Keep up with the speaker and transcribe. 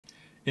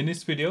In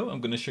this video,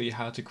 I'm going to show you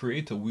how to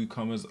create a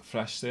WooCommerce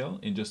Flash Sale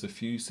in just a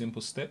few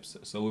simple steps.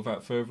 So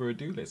without further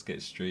ado, let's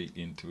get straight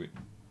into it.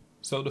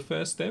 So the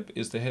first step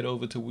is to head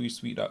over to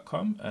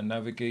woosuite.com and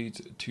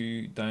navigate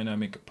to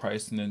Dynamic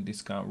Pricing and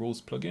Discount Rules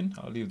plugin.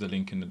 I'll leave the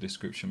link in the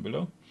description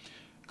below.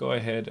 Go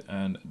ahead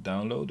and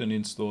download and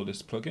install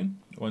this plugin.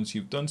 Once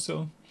you've done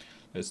so,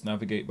 let's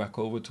navigate back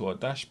over to our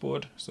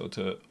dashboard. So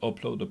to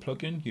upload the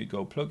plugin, you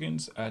go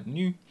Plugins, Add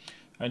New,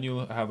 and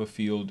you'll have a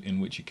field in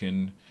which you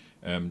can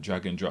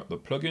drag and drop the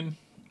plugin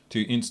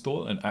to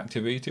install and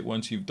activate it.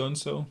 Once you've done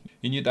so,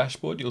 in your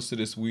dashboard you'll see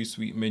this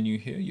WooSuite menu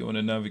here. You want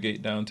to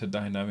navigate down to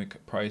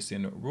Dynamic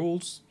Pricing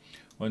Rules.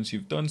 Once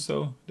you've done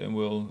so, then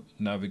we'll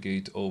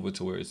navigate over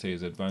to where it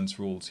says Advanced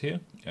Rules here,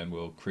 and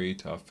we'll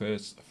create our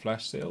first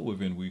flash sale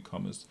within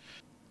WooCommerce.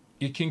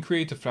 You can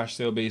create a flash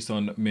sale based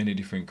on many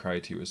different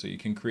criteria. So you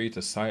can create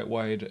a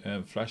site-wide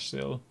flash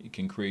sale. You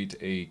can create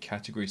a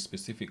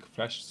category-specific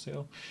flash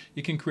sale.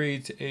 You can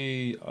create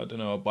a,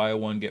 a buy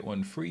one, get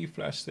one free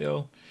flash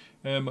sale.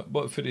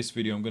 But for this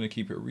video, I'm going to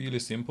keep it really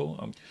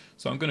simple.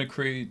 So I'm going to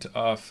create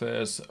our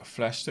first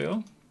flash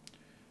sale.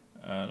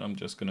 And I'm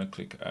just going to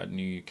click Add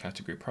New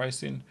Category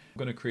Pricing. I'm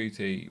going to create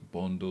a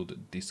bundled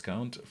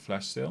discount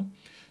flash sale.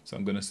 So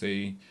I'm going to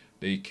say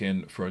they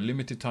can, for a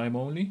limited time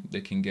only,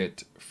 they can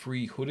get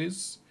free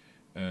hoodies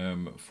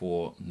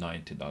for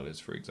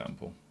 $90, for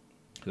example.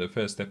 The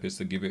first step is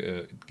to give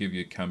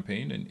you a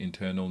campaign, an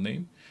internal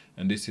name,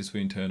 and this is for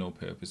internal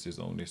purposes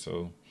only.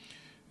 So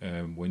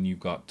when you've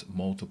got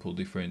multiple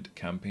different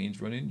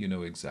campaigns running, you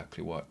know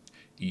exactly what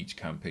each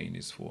campaign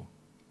is for.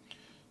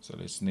 So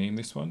let's name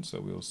this one.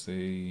 So we'll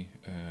say,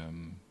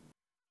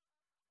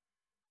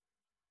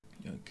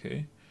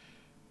 okay.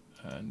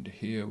 And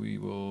here we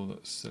will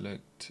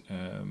select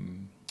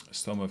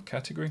sum of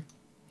category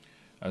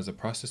as a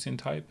processing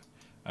type.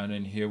 And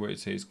then here where it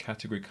says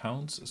category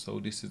counts. So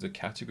this is a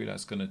category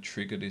that's going to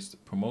trigger this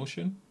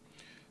promotion.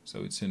 So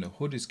it's in the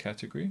hoodies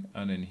category.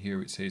 And then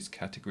here it says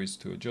categories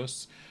to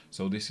adjust.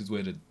 So this is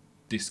where the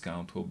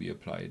discount will be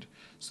applied.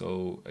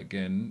 So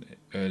again,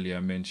 earlier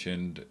I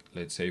mentioned,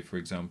 let's say for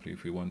example,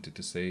 if we wanted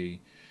to say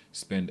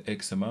spend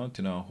X amount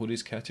in our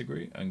hoodies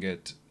category and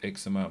get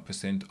X amount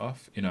 %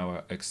 off in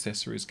our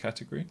accessories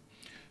category,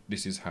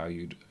 this is how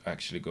you'd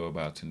actually go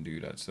about and do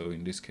that. So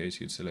in this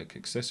case, you'd select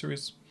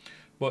accessories.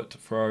 But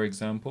for our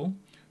example,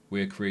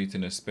 we're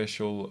creating a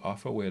special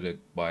offer where they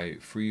buy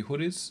free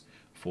hoodies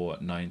for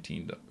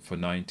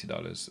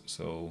 $90.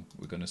 So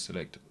we're going to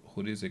select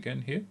hoodies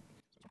again here.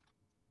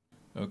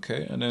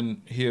 Okay, and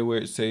then here where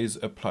it says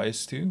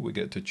applies to, we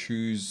get to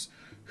choose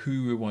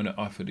who we want to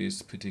offer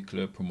this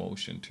particular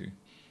promotion to,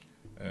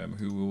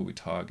 who will we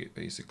target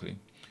basically.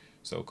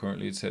 So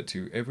currently it's set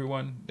to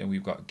everyone. Then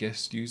we've got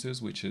guest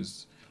users, which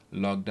is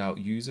logged out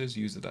users,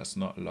 user that's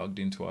not logged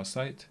into our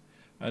site.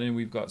 And then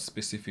we've got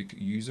specific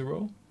user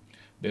role.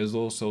 There's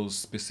also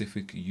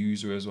specific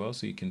user as well,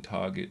 so you can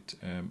target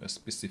a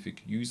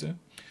specific user.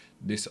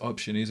 This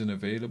option isn't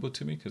available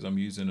to me because I'm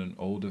using an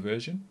older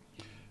version.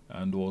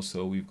 And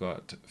also we've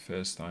got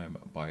first time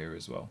buyer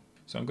as well.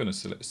 So I'm going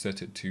to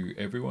set it to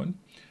everyone.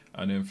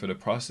 And then for the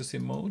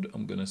processing mode,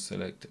 I'm going to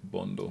select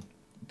bundle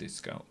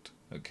discount.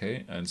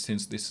 Okay, and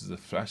since this is a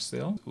flash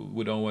sale,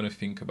 we don't want to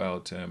think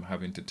about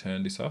having to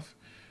turn this off.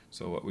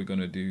 So what we're going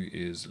to do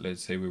is,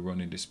 let's say we're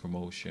running this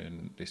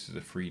promotion. This is a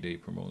 3-day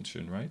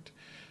promotion, right?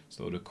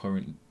 So the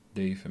current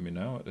day for me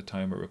now at the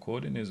time of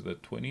recording is the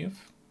 20th.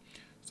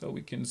 So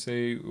we can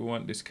say we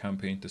want this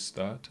campaign to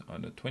start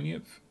on the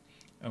 20th.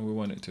 And we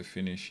want it to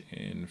finish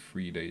in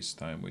 3 days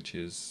time, which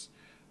is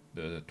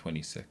the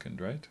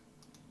 22nd, right?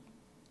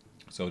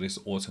 So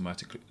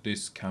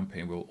this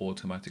campaign will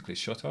automatically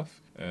shut off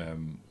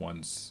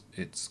once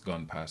it's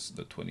gone past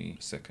the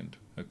 22nd.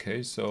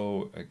 Okay,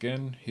 so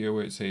again, here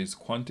where it says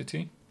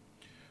quantity,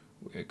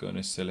 we're going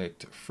to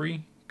select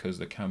free because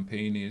the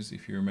campaign is,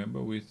 if you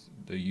remember, with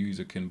the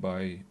user can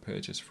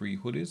purchase free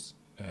hoodies.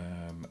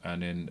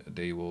 And then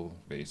they will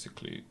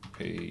basically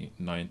pay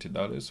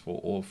 $90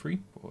 for all free.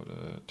 For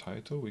the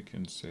title, we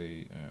can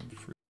say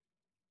free.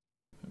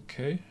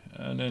 Okay,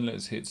 and then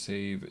let's hit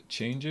save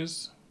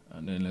changes,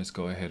 and then let's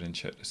go ahead and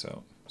check this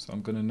out. So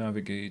I'm going to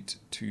navigate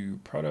to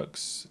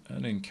products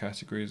and then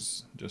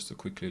categories just to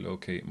quickly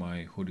locate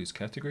my hoodies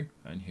category.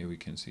 And here we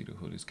can see the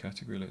hoodies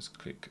category. Let's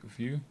click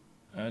view.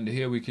 And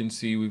here we can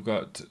see we've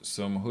got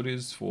some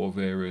hoodies for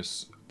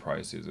various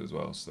prices as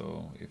well.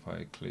 So if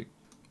I click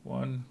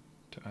one,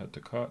 to add to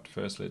cart,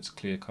 first let's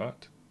clear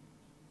cart.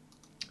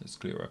 Let's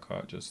clear our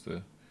cart just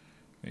to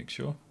make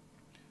sure.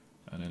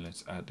 And then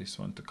let's add this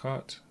one to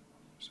cart.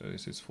 So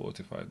this is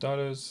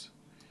 $45,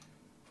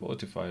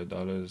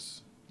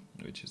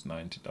 which is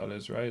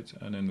 $90, right?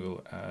 And then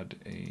we'll add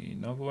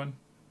another one.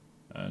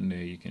 And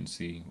there you can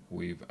see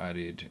we've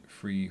added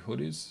 3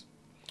 hoodies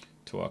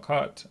to our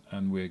cart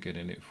and we're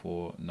getting it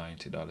for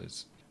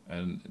 $90.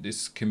 And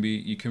this can be,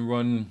 you can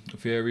run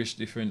various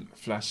different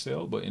flash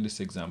sale, but in this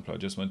example I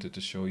just wanted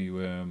to show you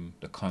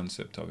the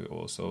concept of it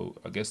all. So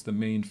I guess the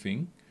main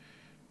thing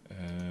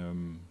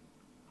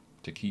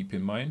to keep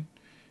in mind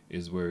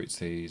is where it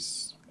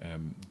says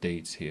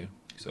dates here.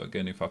 So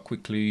again, if I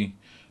quickly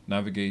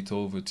navigate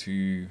over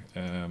to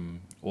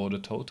order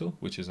total,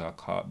 which is our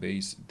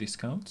cart-based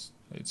discounts.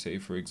 Let's say,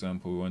 for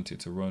example, we wanted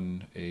to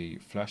run a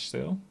flash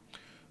sale,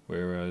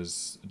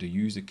 whereas the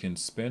user can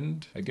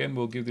spend. Again,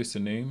 we'll give this a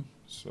name.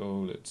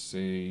 So let's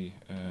say,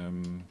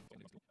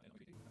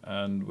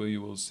 and we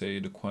will say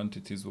the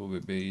quantities will be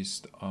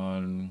based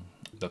on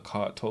the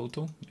cart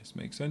total. This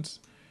makes sense.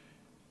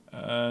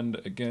 And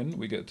again,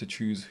 we get to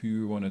choose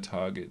who we want to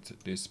target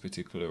this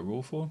particular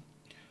role for.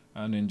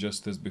 And then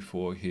just as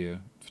before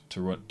here, to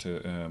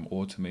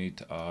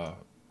automate our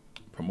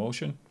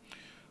promotion,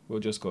 we'll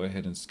just go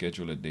ahead and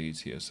schedule a date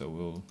here. So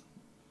we'll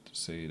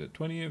say the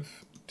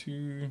 20th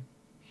to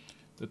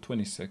the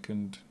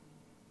 22nd,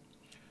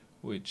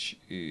 which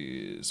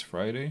is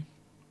Friday.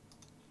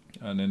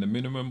 And then the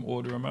minimum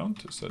order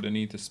amount, so they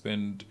need to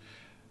spend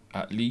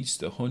at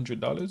least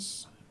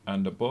 $100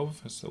 and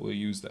above. So we'll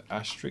use the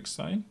asterisk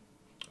sign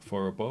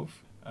for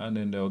above, and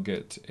then they'll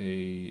get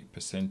a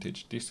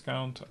percentage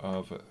discount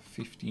of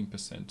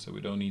 15%. So we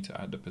don't need to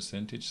add the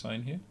percentage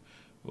sign here.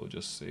 We'll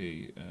just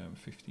say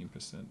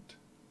 15%.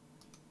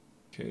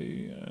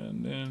 Okay,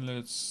 and then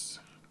let's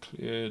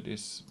clear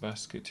this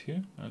basket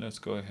here, and let's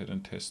go ahead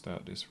and test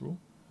out this rule.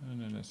 And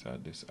then let's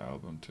add this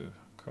album to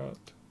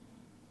cart.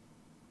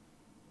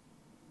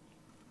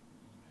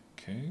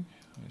 Okay,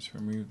 let's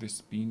remove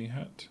this beanie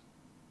hat.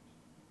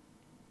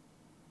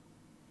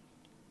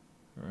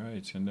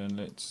 Right, and then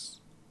let's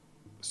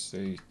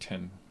say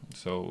 10.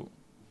 So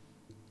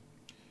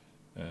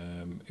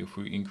if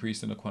we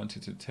increase in the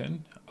quantity to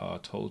 10, our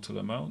total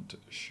amount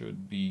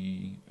should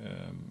be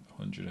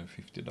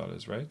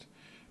 $150, right?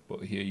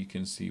 But here you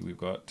can see we've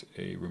got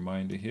a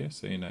reminder here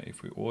saying that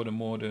if we order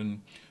more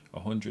than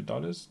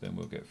 $100, then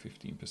we'll get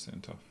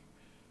 15% off.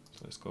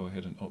 So let's go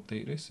ahead and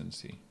update this and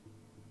see.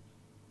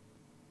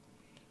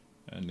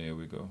 And there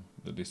we go,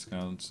 the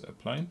discounts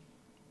applying.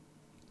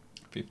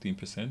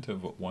 15%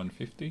 of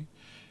 150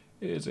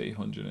 is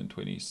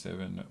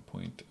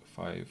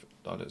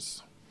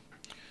 $127.5.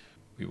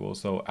 We've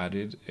also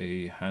added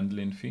a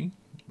handling fee,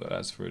 but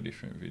that's for a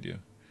different video.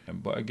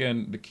 But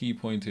again, the key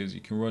point is you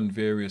can run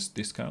various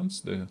discounts.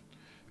 The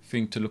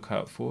thing to look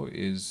out for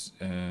is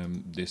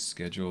this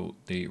schedule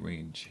date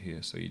range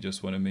here. So you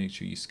just want to make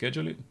sure you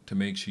schedule it to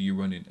make sure you're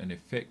running an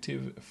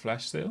effective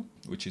flash sale,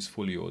 which is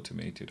fully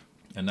automated.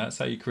 And that's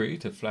how you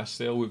create a flash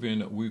sale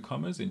within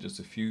WooCommerce in just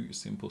a few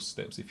simple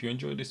steps. If you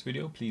enjoyed this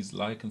video, please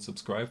like and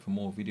subscribe for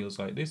more videos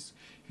like this.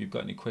 If you've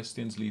got any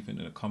questions, leave it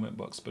in the comment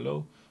box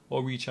below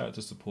or reach out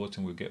to support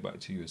and we'll get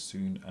back to you as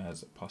soon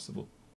as possible.